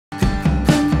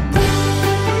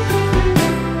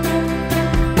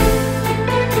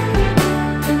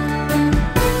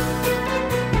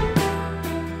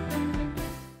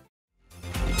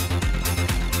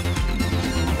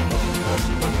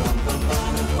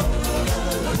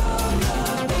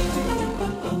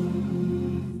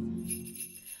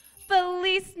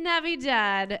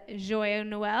Navidad, Joyeux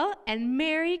Noel, and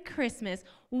Merry Christmas.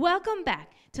 Welcome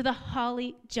back to the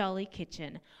Holly Jolly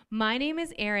Kitchen. My name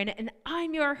is Erin, and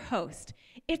I'm your host.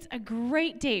 It's a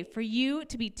great day for you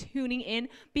to be tuning in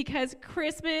because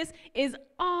Christmas is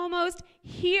almost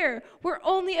here. We're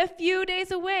only a few days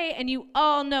away, and you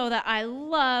all know that I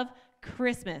love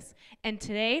Christmas. And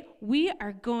today, we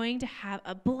are going to have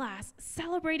a blast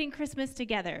celebrating Christmas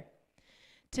together.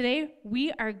 Today,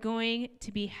 we are going to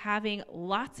be having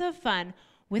lots of fun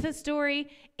with a story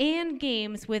and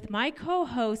games with my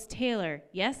co-host, Taylor.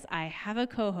 Yes, I have a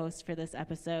co-host for this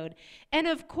episode. And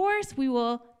of course, we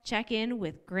will check in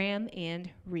with Graham and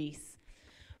Reese.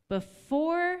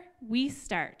 Before we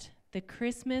start the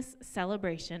Christmas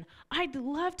celebration, I'd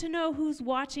love to know who's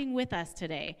watching with us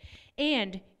today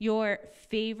and your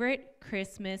favorite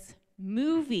Christmas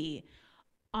movie.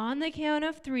 On the count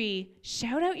of 3,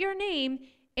 shout out your name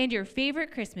and your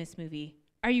favorite Christmas movie.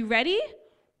 Are you ready?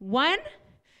 1,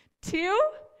 2,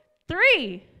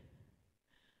 3.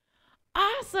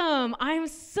 Awesome. I'm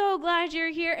so glad you're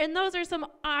here. And those are some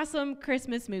awesome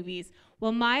Christmas movies.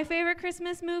 Well, my favorite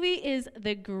Christmas movie is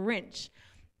The Grinch.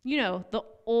 You know, the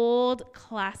old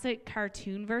classic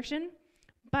cartoon version.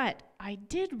 But I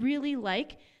did really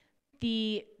like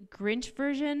the Grinch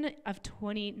version of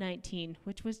 2019,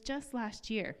 which was just last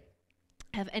year.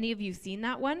 Have any of you seen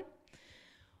that one?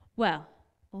 Well,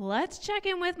 let's check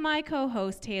in with my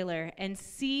co-host, Taylor, and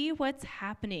see what's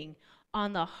happening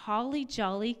on the Holly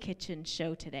Jolly Kitchen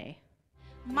show today.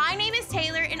 My name is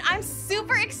Taylor, and I'm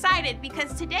super excited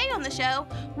because today on the show,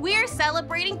 we're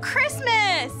celebrating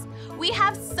Christmas! We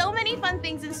have so many fun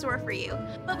things in store for you.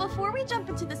 But before we jump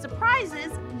into the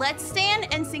surprises, let's stand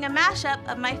and sing a mashup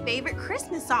of my favorite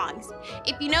Christmas songs.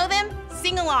 If you know them,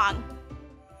 sing along.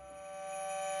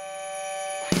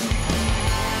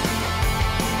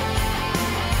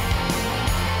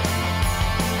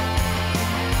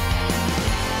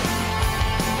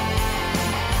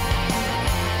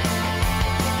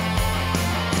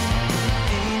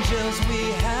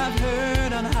 We have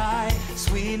heard on high,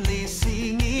 sweetly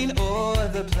singing o'er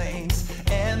the plains,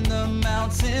 and the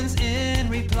mountains in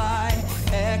reply,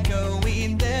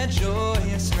 echoing their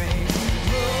joyous strains.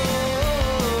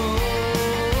 Roll,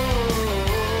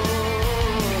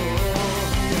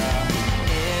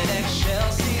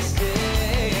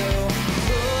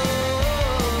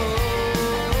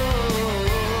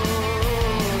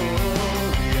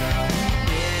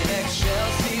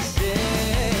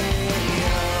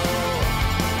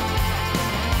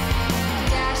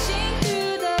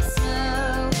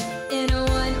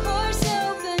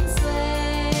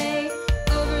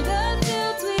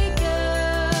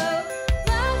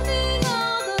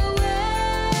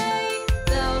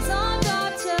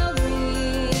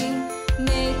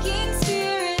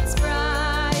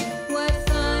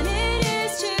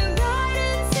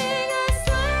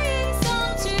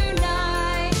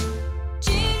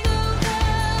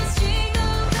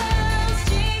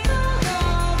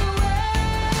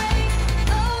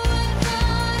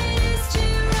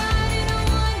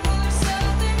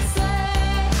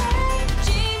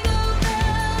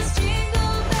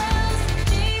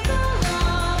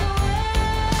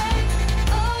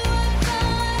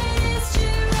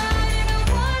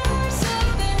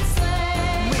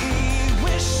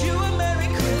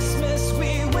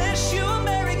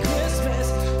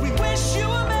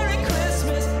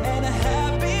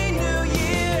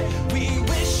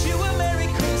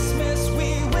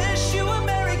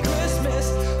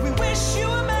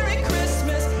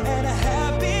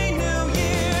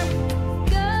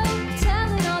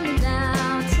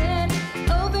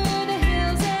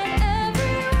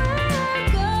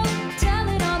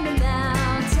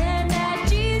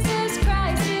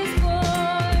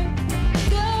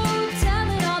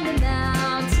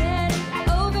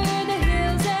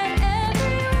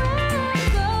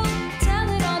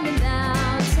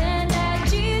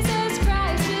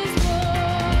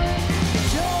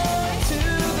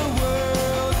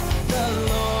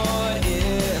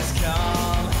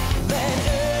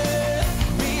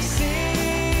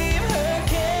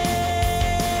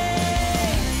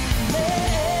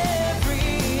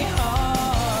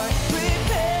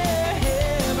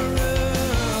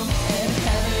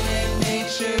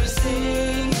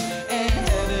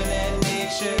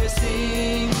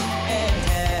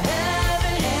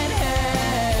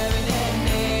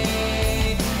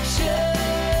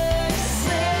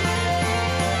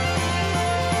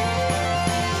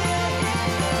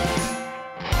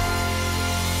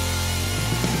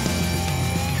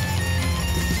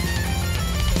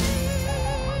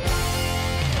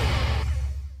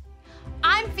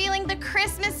 the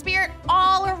Christmas spirit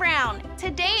all around.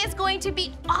 Today is going to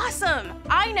be awesome.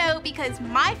 I know because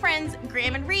my friends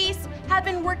Graham and Reese have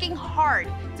been working hard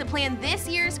to plan this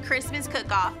year's Christmas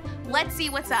cook-off. Let's see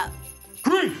what's up.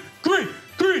 Green!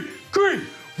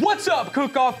 What's up,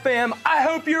 cook-off fam? I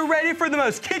hope you're ready for the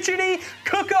most kitchen-y,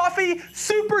 cook-off-y,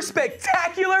 super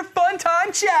spectacular fun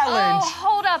time challenge. Oh,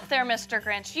 hold up there, Mr.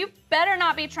 Grinch. You better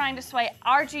not be trying to sway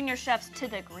our junior chefs to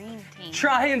the green team.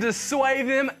 Trying to sway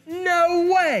them?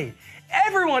 No way.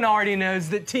 Everyone already knows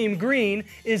that Team Green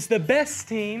is the best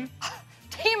team.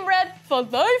 Team Red for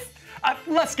life?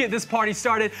 Let's get this party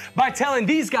started by telling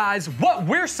these guys what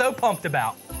we're so pumped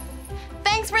about.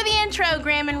 Thanks for the intro,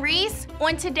 Graham and Reese.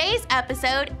 On today's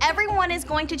episode, everyone is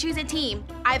going to choose a team,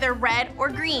 either red or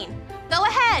green. Go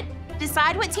ahead,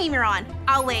 decide what team you're on.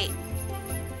 I'll wait.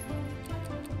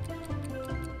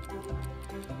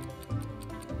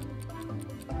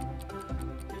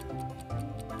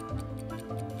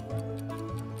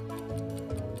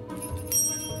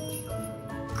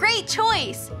 Great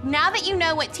choice! Now that you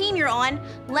know what team you're on,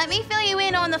 let me fill you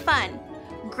in on the fun.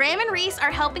 Graham and Reese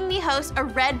are helping me host a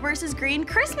red versus green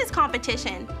Christmas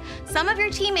competition. Some of your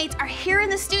teammates are here in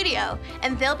the studio,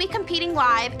 and they'll be competing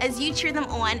live as you cheer them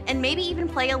on and maybe even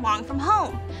play along from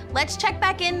home. Let's check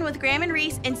back in with Graham and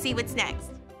Reese and see what's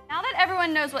next. Now that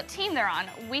everyone knows what team they're on,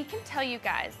 we can tell you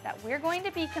guys that we're going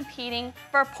to be competing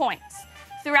for points.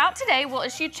 Throughout today, we'll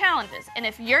issue challenges, and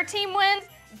if your team wins,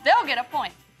 they'll get a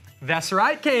point. That's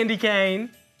right, Candy Cane.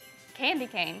 Candy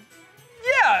cane.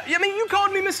 Yeah, I mean, you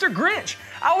called me Mr. Grinch.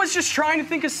 I was just trying to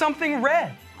think of something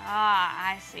red.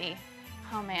 Ah, I see.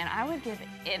 Oh man, I would give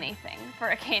anything for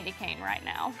a candy cane right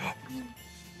now.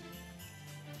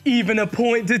 Even a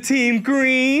point to Team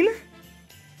Green.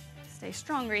 Stay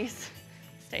strong, Reese.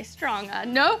 Stay strong.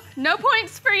 No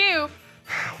points for you.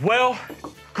 Well,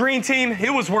 green team,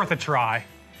 it was worth a try.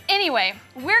 Anyway,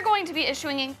 we're going to be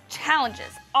issuing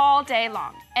challenges all day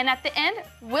long. And at the end,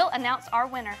 we'll announce our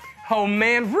winner. Oh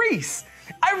man, Reese,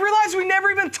 I realized we never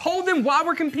even told them why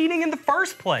we're competing in the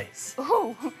first place.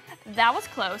 Ooh, that was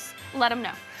close. Let them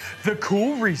know. The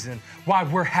cool reason why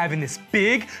we're having this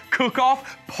big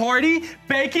cook-off, party,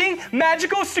 baking,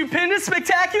 magical, stupendous,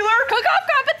 spectacular Cook-off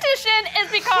competition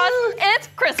is because it's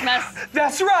Christmas.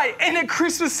 That's right, and at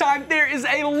Christmas time, there is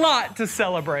a lot to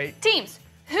celebrate. Teams,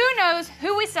 who knows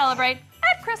who we celebrate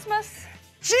at Christmas?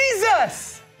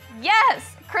 Jesus!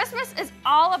 Yes, Christmas is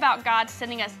all about God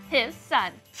sending us His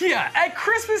Son. Yeah, at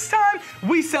Christmas time,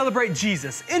 we celebrate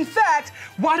Jesus. In fact,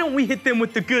 why don't we hit them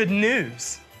with the good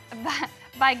news?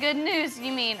 By good news,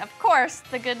 you mean, of course,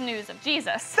 the good news of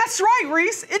Jesus. That's right,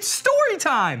 Reese. It's story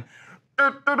time.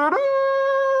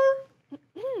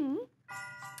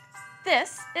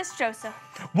 This is Joseph.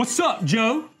 What's up,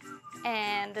 Joe?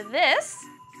 And this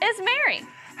is Mary.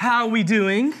 How are we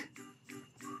doing?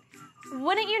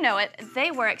 Wouldn't you know it,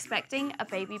 they were expecting a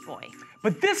baby boy.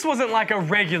 But this wasn't like a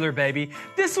regular baby.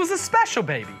 This was a special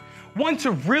baby. One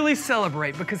to really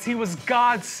celebrate because he was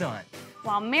God's son.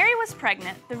 While Mary was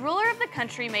pregnant, the ruler of the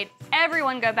country made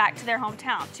everyone go back to their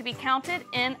hometown to be counted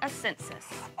in a census.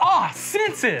 Ah,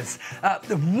 census.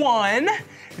 1,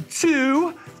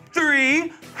 2, 3,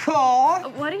 4.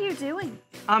 What are you doing?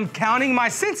 I'm counting my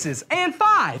senses. And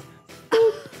 5.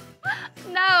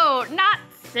 No, not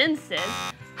census.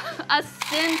 A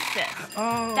census.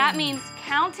 Oh. That means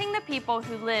counting the people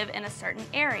who live in a certain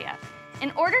area.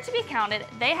 In order to be counted,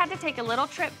 they had to take a little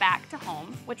trip back to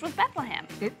home, which was Bethlehem.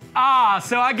 Ah,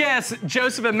 so I guess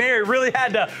Joseph and Mary really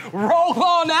had to roll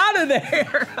on out of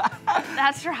there.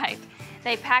 That's right.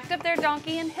 They packed up their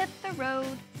donkey and hit the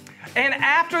road. And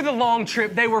after the long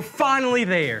trip, they were finally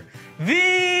there.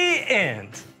 The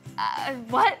end.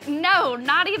 What? No,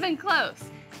 not even close.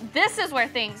 This is where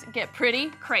things get pretty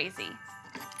crazy.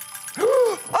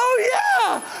 Oh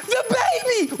yeah! The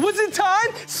baby! Was it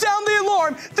time? Sound the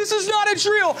alarm. This is not a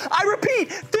drill. I repeat,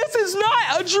 this is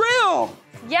not a drill.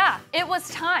 Yeah, it was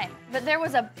time, but there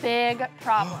was a big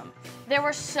problem. There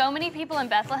were so many people in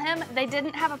Bethlehem, they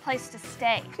didn't have a place to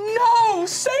stay. No,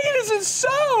 say it isn't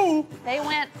so. They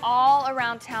went all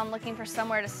around town looking for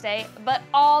somewhere to stay, but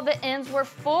all the inns were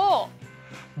full.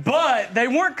 But they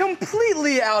weren't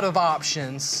completely out of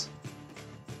options.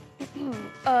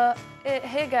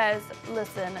 Hey guys,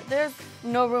 listen, there's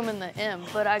no room in the inn,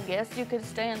 but I guess you could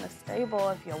stay in the stable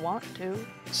if you want to.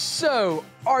 So,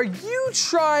 are you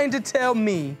trying to tell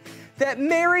me that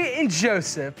Mary and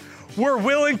Joseph were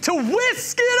willing to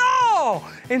whisk it all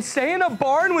and stay in a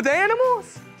barn with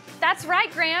animals? That's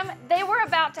right, Graham. They were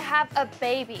about to have a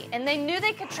baby, and they knew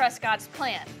they could trust God's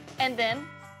plan. And then,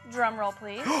 drum roll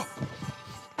please.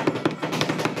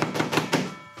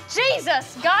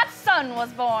 Jesus, God's son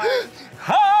was born.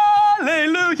 Hallelujah!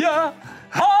 Hallelujah,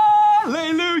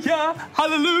 hallelujah,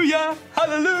 hallelujah,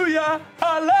 hallelujah,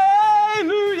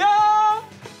 hallelujah.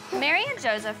 Mary and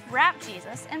Joseph wrapped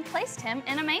Jesus and placed him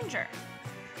in a manger.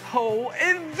 Oh,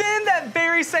 and then that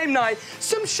very same night,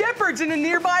 some shepherds in a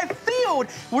nearby field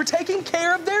were taking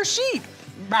care of their sheep.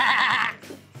 Bah!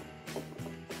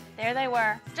 There they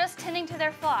were, just tending to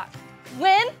their flock,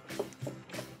 when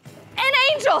an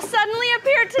angel suddenly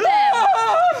appeared to them.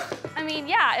 I mean,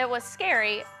 yeah, it was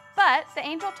scary, but the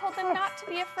angel told them not to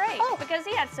be afraid because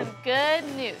he had some good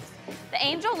news. The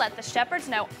angel let the shepherds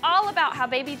know all about how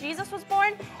baby Jesus was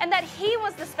born and that he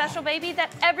was the special baby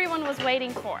that everyone was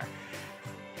waiting for.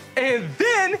 And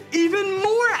then even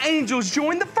more angels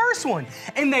joined the first one,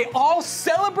 and they all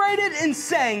celebrated and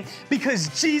sang because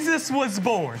Jesus was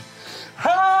born.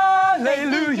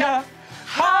 Hallelujah,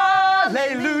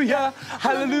 hallelujah,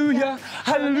 hallelujah,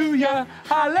 hallelujah,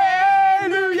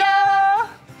 hallelujah.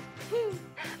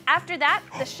 After that,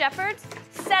 the shepherds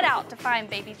set out to find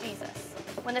baby Jesus.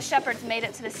 When the shepherds made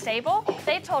it to the stable,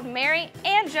 they told Mary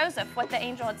and Joseph what the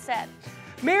angel had said.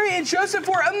 Mary and Joseph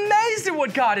were amazed at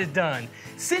what God had done,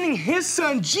 sending his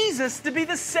son Jesus to be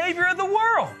the Savior of the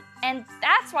world. And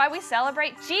that's why we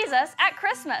celebrate Jesus at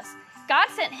Christmas. God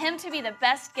sent him to be the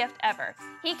best gift ever.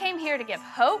 He came here to give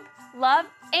hope, love,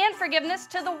 and forgiveness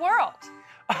to the world.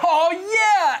 Oh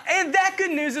yeah, and that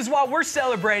good news is why we're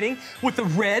celebrating with the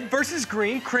red versus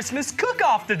green Christmas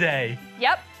cook-off today.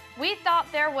 Yep, we thought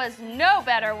there was no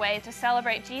better way to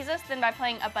celebrate Jesus than by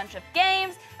playing a bunch of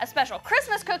games, a special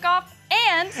Christmas cook-off,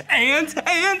 and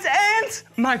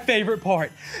my favorite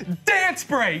part, dance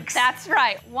breaks. That's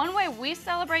right. One way we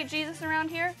celebrate Jesus around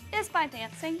here is by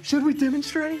dancing. Should we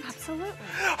demonstrate? Absolutely.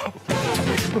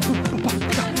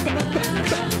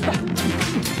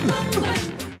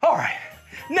 All right,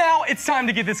 now it's time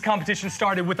to get this competition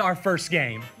started with our first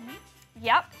game.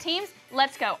 Yep, teams,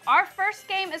 let's go. Our first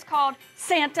game is called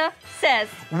Santa Says.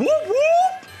 Whoop,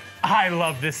 whoop! I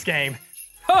love this game.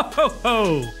 Ho, ho,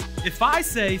 ho! If I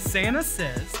say Santa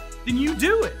says, then you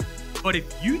do it. But if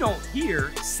you don't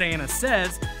hear Santa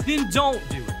says, then don't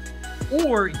do it.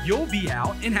 Or you'll be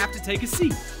out and have to take a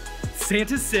seat.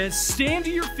 Santa says, stand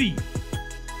to your feet.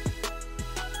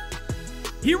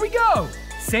 Here we go.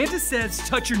 Santa says,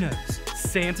 touch your nose.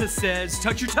 Santa says,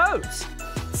 touch your toes.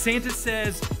 Santa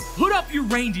says, put up your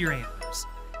reindeer antlers.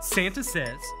 Santa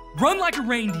says, run like a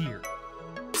reindeer.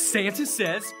 Santa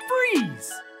says,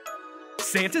 freeze.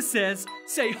 Santa says,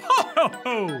 say ho ho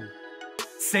ho.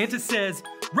 Santa says,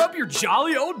 rub your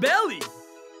jolly old belly.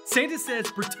 Santa says,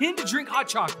 pretend to drink hot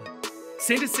chocolate.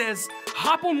 Santa says,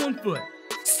 hop on one foot.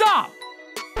 Stop.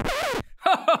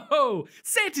 Ho ho ho.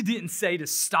 Santa didn't say to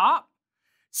stop.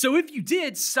 So if you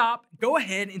did stop, go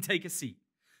ahead and take a seat.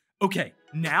 Okay,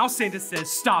 now Santa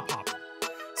says, stop hopping.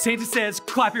 Santa says,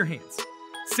 clap your hands.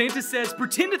 Santa says,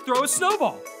 pretend to throw a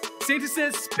snowball. Santa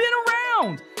says, spin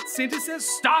around. Santa says,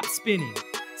 stop spinning.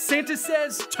 Santa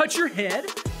says, touch your head.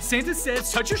 Santa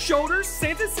says, touch your shoulders.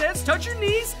 Santa says, touch your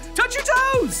knees, touch your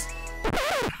toes.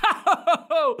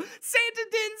 Santa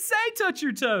didn't say touch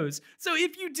your toes. So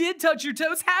if you did touch your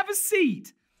toes, have a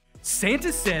seat.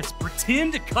 Santa says,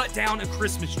 pretend to cut down a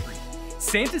Christmas tree.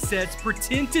 Santa says,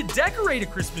 pretend to decorate a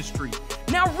Christmas tree.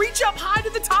 Now reach up high to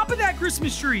the top of that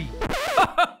Christmas tree.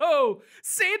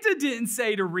 Santa didn't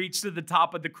say to reach to the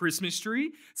top of the Christmas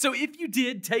tree. So if you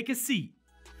did, take a seat.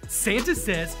 Santa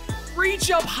says, reach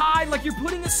up high like you're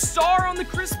putting a star on the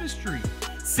Christmas tree.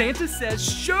 Santa says,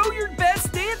 show your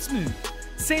best dance move.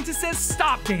 Santa says,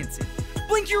 stop dancing.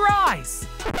 Blink your eyes.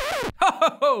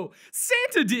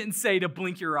 Santa didn't say to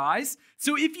blink your eyes.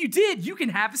 So if you did, you can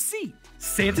have a seat.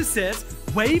 Santa says,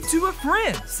 wave to a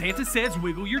friend. Santa says,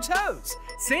 wiggle your toes.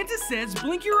 Santa says,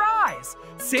 blink your eyes.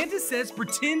 Santa says,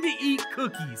 pretend to eat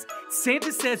cookies.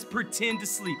 Santa says, pretend to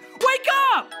sleep. Wake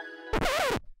up!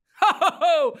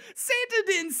 Santa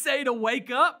didn't say to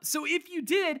wake up. So if you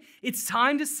did, it's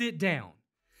time to sit down.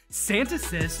 Santa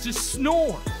says to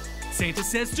snore. Santa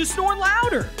says to snore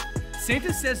louder.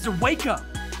 Santa says to wake up.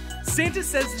 Santa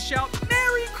says to shout,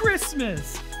 Merry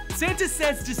Christmas. Santa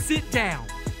says to sit down.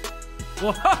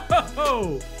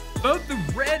 Well, both the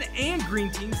red and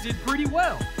green teams did pretty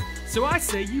well. So I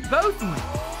say you both win.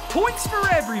 Points for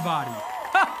everybody.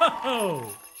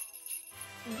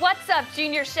 What's up,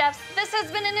 Junior Chefs? This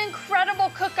has been an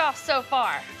incredible cook-off so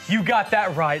far. You got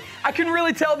that right. I can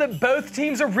really tell that both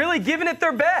teams are really giving it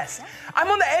their best. I'm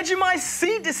on the edge of my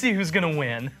seat to see who's gonna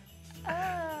win.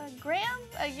 Graham,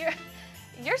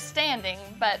 you're standing,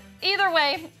 but either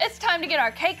way, it's time to get our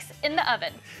cakes in the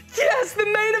oven. Yes, the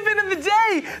main event of the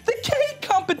day, the cake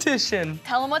competition.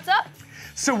 Tell them what's up.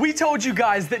 So we told you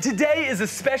guys that today is a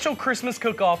special Christmas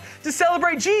cook-off to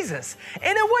celebrate Jesus.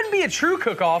 And it wouldn't be a true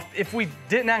cook-off if we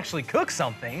didn't actually cook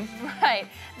something. Right,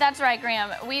 that's right,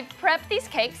 Graham. We've prepped these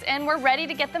cakes and we're ready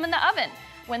to get them in the oven.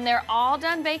 When they're all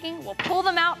done baking, we'll pull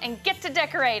them out and get to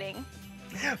decorating.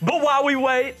 But while we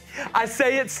wait, I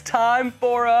say it's time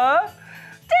for a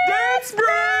dance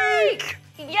break!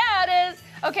 Yeah, it is.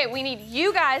 Okay, we need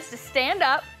you guys to stand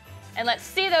up and let's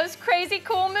see those crazy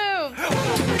cool moves.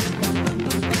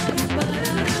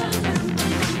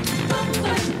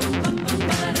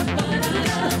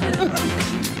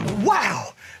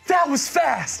 Wow, that was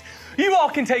fast. You all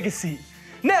can take a seat.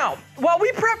 Now, while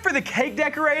we prep for the cake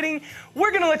decorating,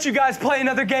 we're gonna let you guys play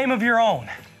another game of your own.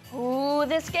 Ooh,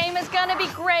 this game is gonna be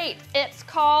great. It's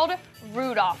called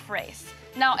Rudolph Race.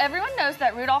 Now, everyone knows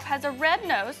that Rudolph has a red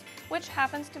nose, which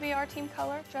happens to be our team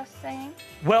color, just saying.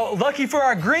 Well, lucky for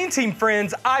our green team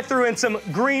friends, I threw in some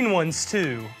green ones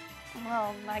too.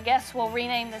 Well, I guess we'll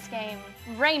rename this game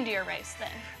Reindeer Race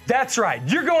then. That's right,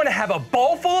 you're going to have a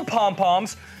bowl full of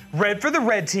pom-poms, red for the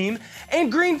red team,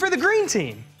 and green for the green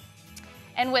team.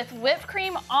 And with whipped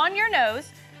cream on your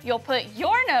nose, you'll put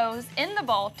your nose in the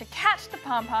bowl to catch the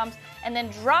pom-poms and then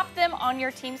drop them on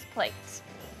your team's plates.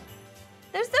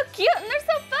 They're so cute and they're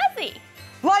so fuzzy.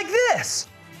 Like this.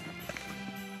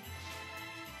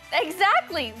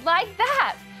 Exactly, like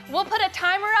that. We'll put a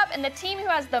timer up and the team who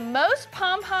has the most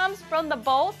pom-poms from the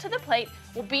bowl to the plate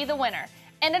will be the winner.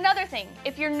 And another thing,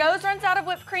 if your nose runs out of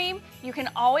whipped cream, you can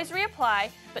always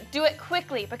reapply, but do it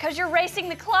quickly because you're racing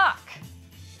the clock.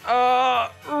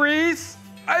 Reese,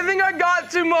 I think I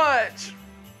got too much.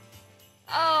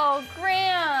 Oh,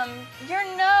 Graham, your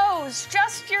nose,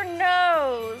 just your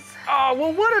nose. Oh,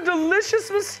 well, what a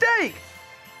delicious mistake.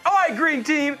 All right, green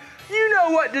team, you know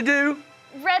what to do.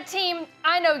 Red team,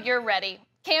 I know you're ready.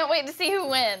 Can't wait to see who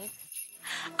wins.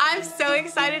 I'm so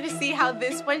excited to see how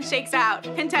this one shakes out.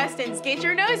 Contestants, get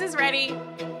your noses ready.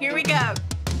 Here we go.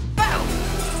 Boom!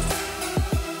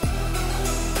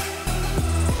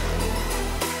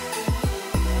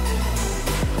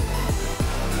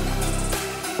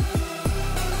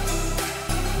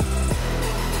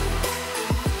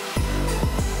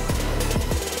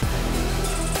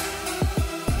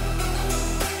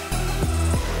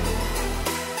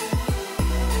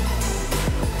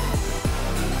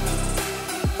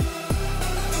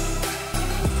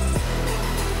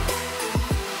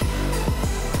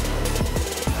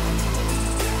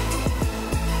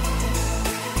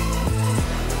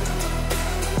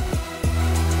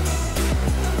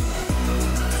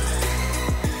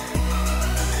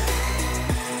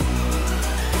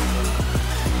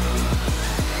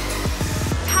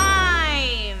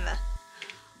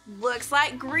 Looks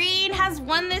like green has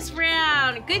won this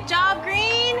round. Good job,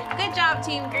 green. Good job,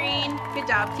 team green. Good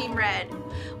job, team red.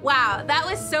 Wow, that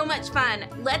was so much fun.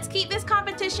 Let's keep this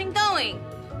competition going.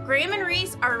 Graham and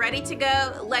Reese are ready to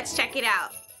go. Let's check it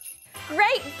out.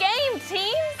 Great game,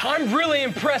 team. I'm really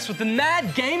impressed with the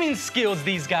mad gaming skills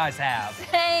these guys have.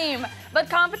 Same, but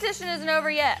competition isn't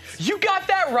over yet. You got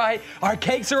that right. Our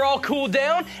cakes are all cooled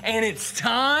down, and it's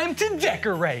time to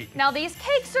decorate. Now, these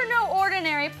cakes are no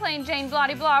ordinary plain Jane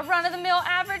blah-de-blah run-of-the-mill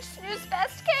average snooze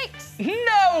fest cakes.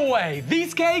 No way.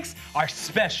 These cakes are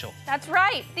special. That's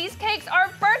right. These cakes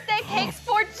are birthday cakes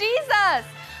for Jesus.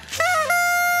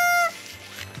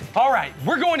 All right,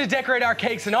 we're going to decorate our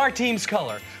cakes in our team's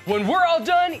color. When we're all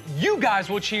done, you guys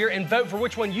will cheer and vote for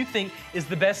which one you think is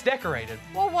the best decorated.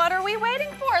 Well, what are we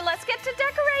waiting for? Let's get to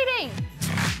decorating.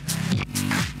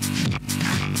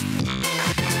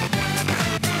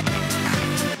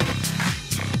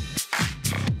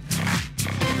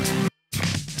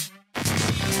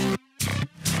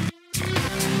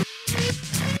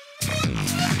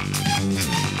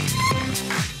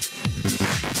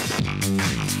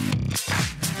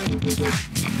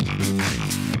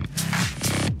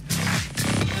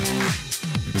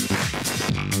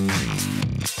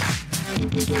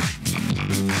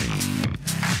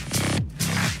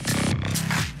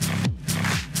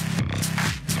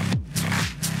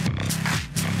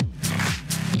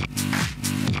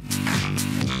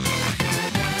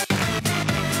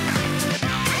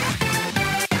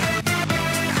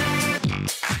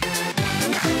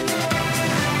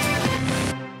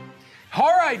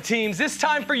 Teams, it's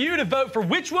time for you to vote for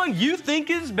which one you think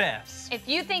is best. If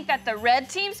you think that the red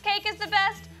team's cake is the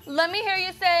best, let me hear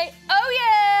you say, oh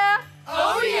yeah!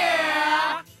 Oh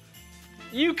yeah!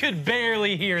 You could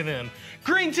barely hear them.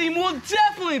 Green team will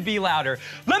definitely be louder.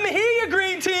 Let me hear you,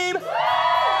 green team!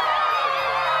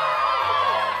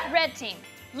 Red team,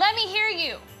 let me hear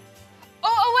you.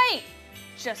 Oh, wait,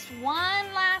 just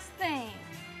one last thing.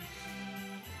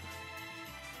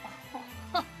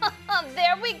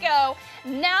 There we go.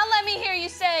 Now let me hear you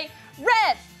say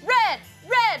red, red,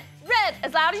 red, red,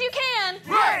 as loud as you can.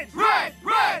 Red, red,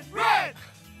 red, red.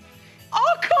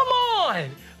 Oh, come on.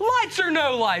 Lights or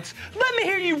no lights, let me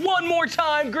hear you one more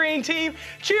time, green team.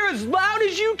 Cheer as loud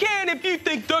as you can if you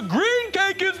think the green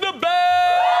cake is the best.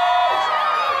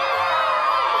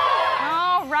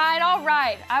 All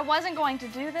right. I wasn't going to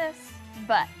do this,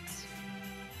 but.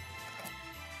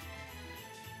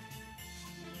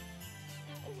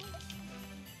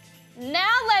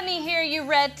 Now let me hear you,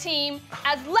 red team,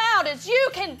 as loud as you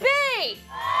can be.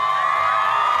 All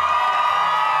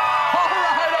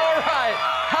right.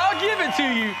 I'll give it to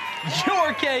you.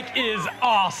 Your cake is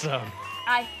awesome.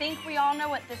 I think we all know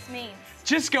what this means.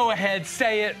 Just go ahead,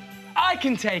 say it. I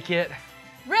can take it.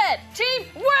 Red team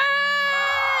wins!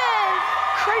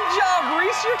 Great job,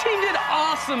 Reese. Your team did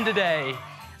awesome today.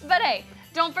 But hey,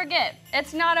 don't forget,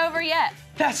 it's not over yet.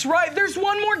 That's right. There's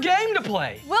one more game to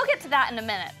play. We'll get to that in a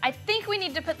minute. I think we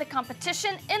need to put the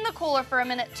competition in the cooler for a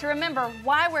minute to remember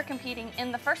why we're competing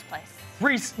in the first place.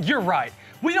 Reese, you're right.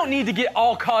 We don't need to get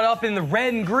all caught up in the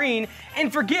red and green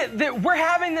and forget that we're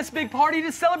having this big party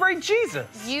to celebrate Jesus.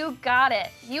 You got it.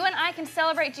 You and I can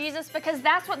celebrate Jesus because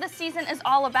that's what this season is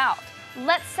all about.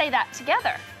 Let's say that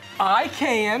together. I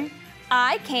can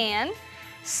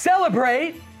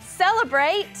celebrate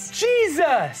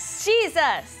Jesus.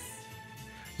 Jesus.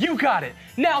 You got it.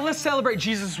 Now let's celebrate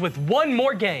Jesus with one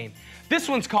more game. This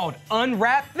one's called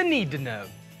Unwrap the Need to Know.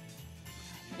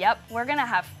 Yep, we're gonna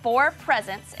have 4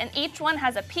 presents, and each one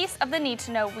has a piece of the need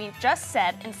to know we just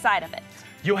said inside of it.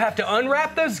 You'll have to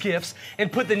unwrap those gifts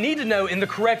and put the need to know in the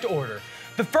correct order.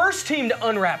 The first team to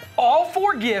unwrap all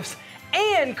 4 gifts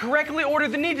and correctly order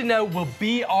the need to know will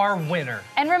be our winner.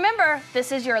 And remember,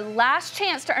 this is your last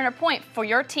chance to earn a point for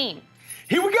your team.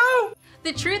 Here we go!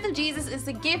 The truth of Jesus is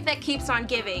the gift that keeps on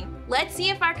giving. Let's see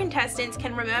if our contestants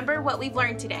can remember what we've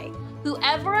learned today.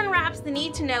 Whoever unwraps the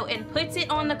need to know and puts it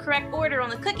on the correct order on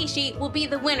the cookie sheet will be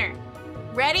the winner.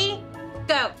 Ready?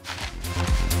 Go.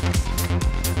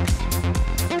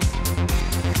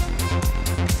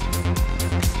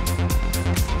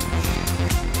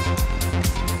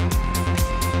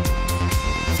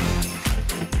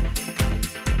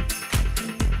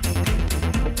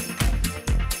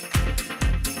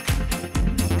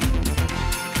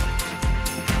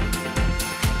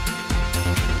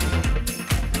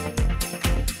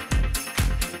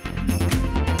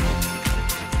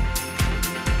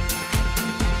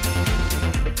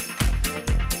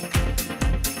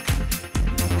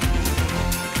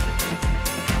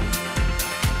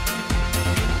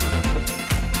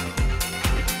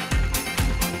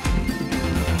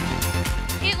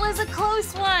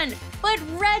 But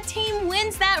red team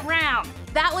wins that round.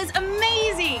 That was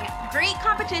amazing. Great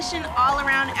competition all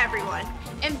around, everyone.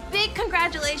 And big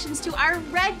congratulations to our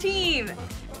red team.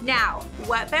 Now,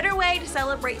 what better way to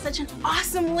celebrate such an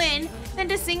awesome win than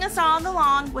to sing a song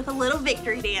along with a little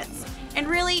victory dance? And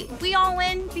really, we all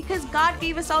win because God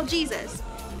gave us all Jesus.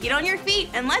 Get on your feet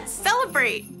and let's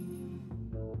celebrate.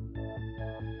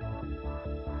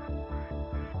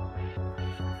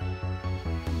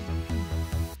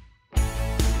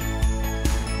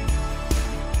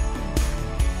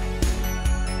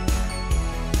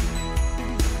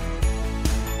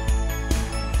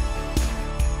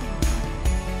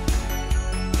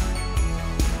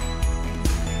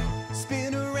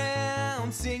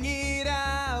 Sing it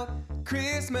out,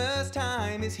 Christmas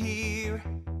time is here.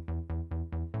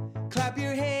 Clap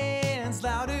your hands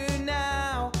louder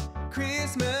now,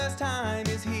 Christmas time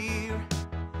is here.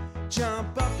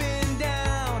 Jump up and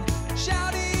down,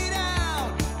 shout it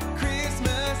out,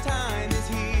 Christmas time is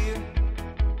here.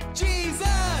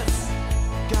 Jesus,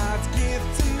 God's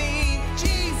gift to me,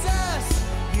 Jesus,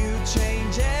 you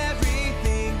change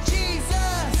everything,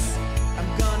 Jesus.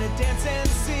 I'm gonna dance and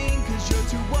sing 'cause you're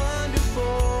too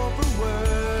wonderful for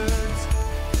words.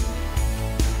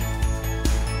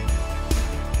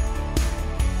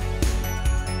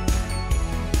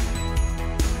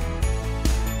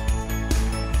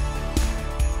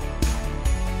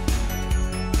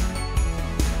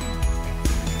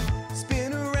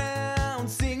 Spin around,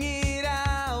 sing it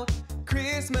out,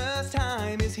 Christmas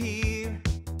time is here.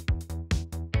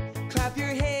 Clap your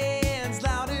hands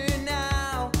louder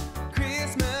now,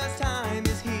 Christmas time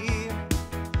is here.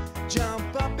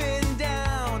 Jump up and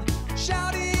down,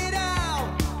 shout it out,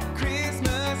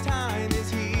 Christmas time is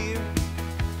here.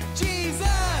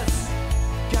 Jesus,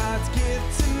 God's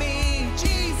gift to me,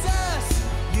 Jesus,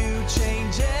 you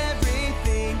change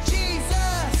everything,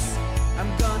 Jesus.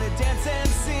 I'm gonna dance and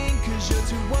sing 'cause you're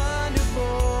too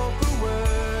wonderful for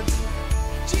words.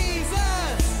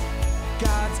 Jesus,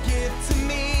 God's gift to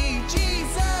me,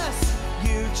 Jesus,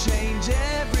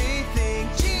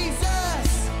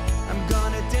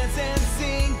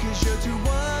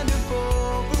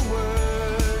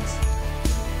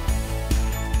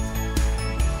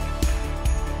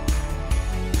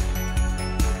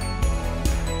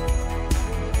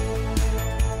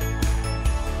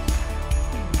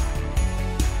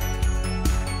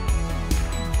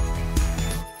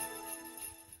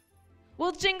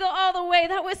 jingle all the way.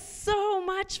 That was so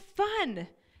much fun.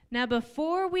 Now,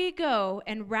 before we go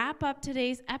and wrap up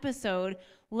today's episode,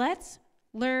 let's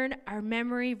learn our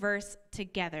memory verse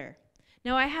together.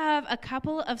 Now, I have a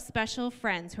couple of special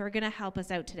friends who are going to help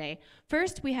us out today.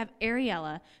 First, we have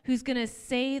Ariella, who's going to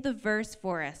say the verse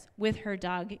for us with her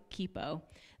dog, Kipo.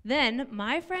 Then,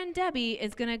 my friend Debbie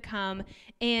is going to come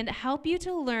and help you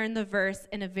to learn the verse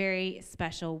in a very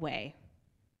special way.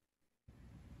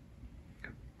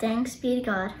 Thanks be to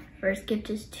God for his gift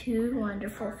is two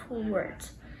wonderful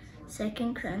words.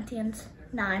 2 Corinthians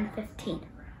 9:15.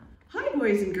 Hi,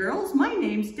 boys and girls. My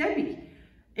name's Debbie.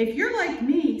 If you're like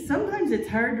me, sometimes it's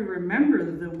hard to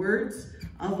remember the words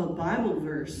of a Bible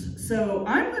verse. So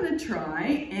I'm going to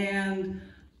try and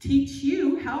teach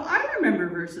you how I remember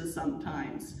verses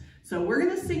sometimes. So we're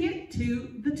going to sing it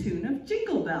to the tune of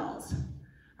Jingle Bells.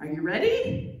 Are you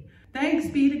ready? Thanks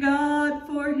be to God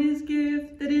for his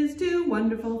gift that is too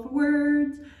wonderful for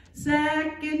words.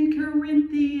 2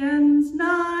 Corinthians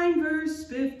 9 verse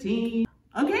 15.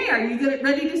 Okay, are you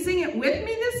ready to sing it with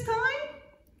me this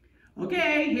time?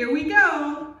 Okay, here we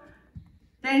go.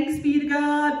 Thanks be to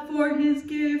God for his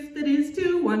gift that is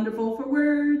too wonderful for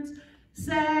words.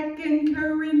 2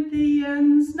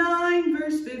 Corinthians 9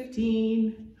 verse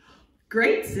 15.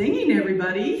 Great singing,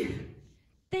 everybody.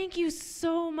 Thank you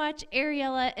so much,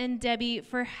 Ariella and Debbie,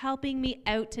 for helping me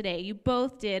out today. You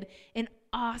both did an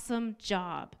awesome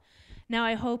job. Now,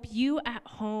 I hope you at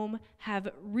home have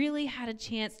really had a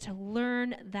chance to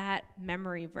learn that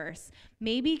memory verse.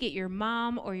 Maybe get your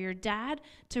mom or your dad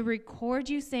to record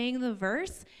you saying the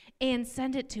verse and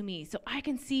send it to me so I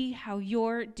can see how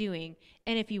you're doing.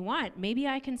 And if you want, maybe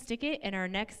I can stick it in our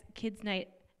next Kids Night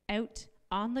Out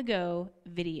on the Go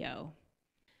video.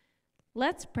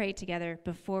 Let's pray together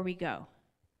before we go.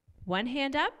 One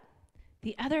hand up,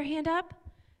 the other hand up,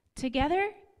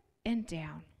 together and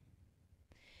down.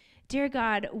 Dear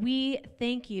God, we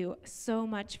thank you so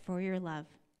much for your love,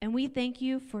 and we thank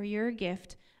you for your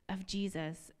gift of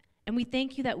Jesus, and we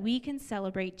thank you that we can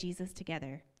celebrate Jesus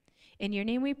together. In your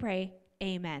name we pray,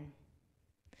 amen.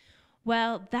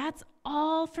 Well, that's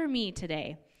all for me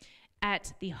today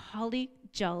at the Holly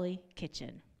Jolly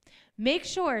Kitchen. Make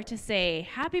sure to say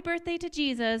happy birthday to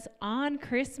Jesus on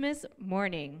Christmas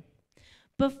morning.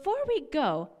 Before we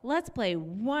go, let's play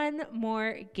one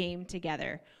more game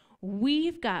together.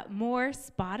 We've got more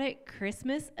Spot It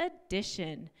Christmas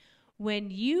edition.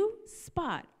 When you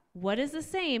spot what is the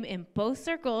same in both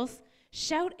circles,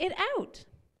 shout it out.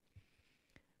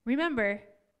 Remember,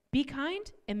 be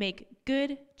kind and make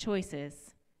good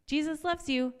choices. Jesus loves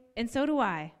you, and so do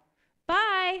I.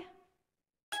 Bye.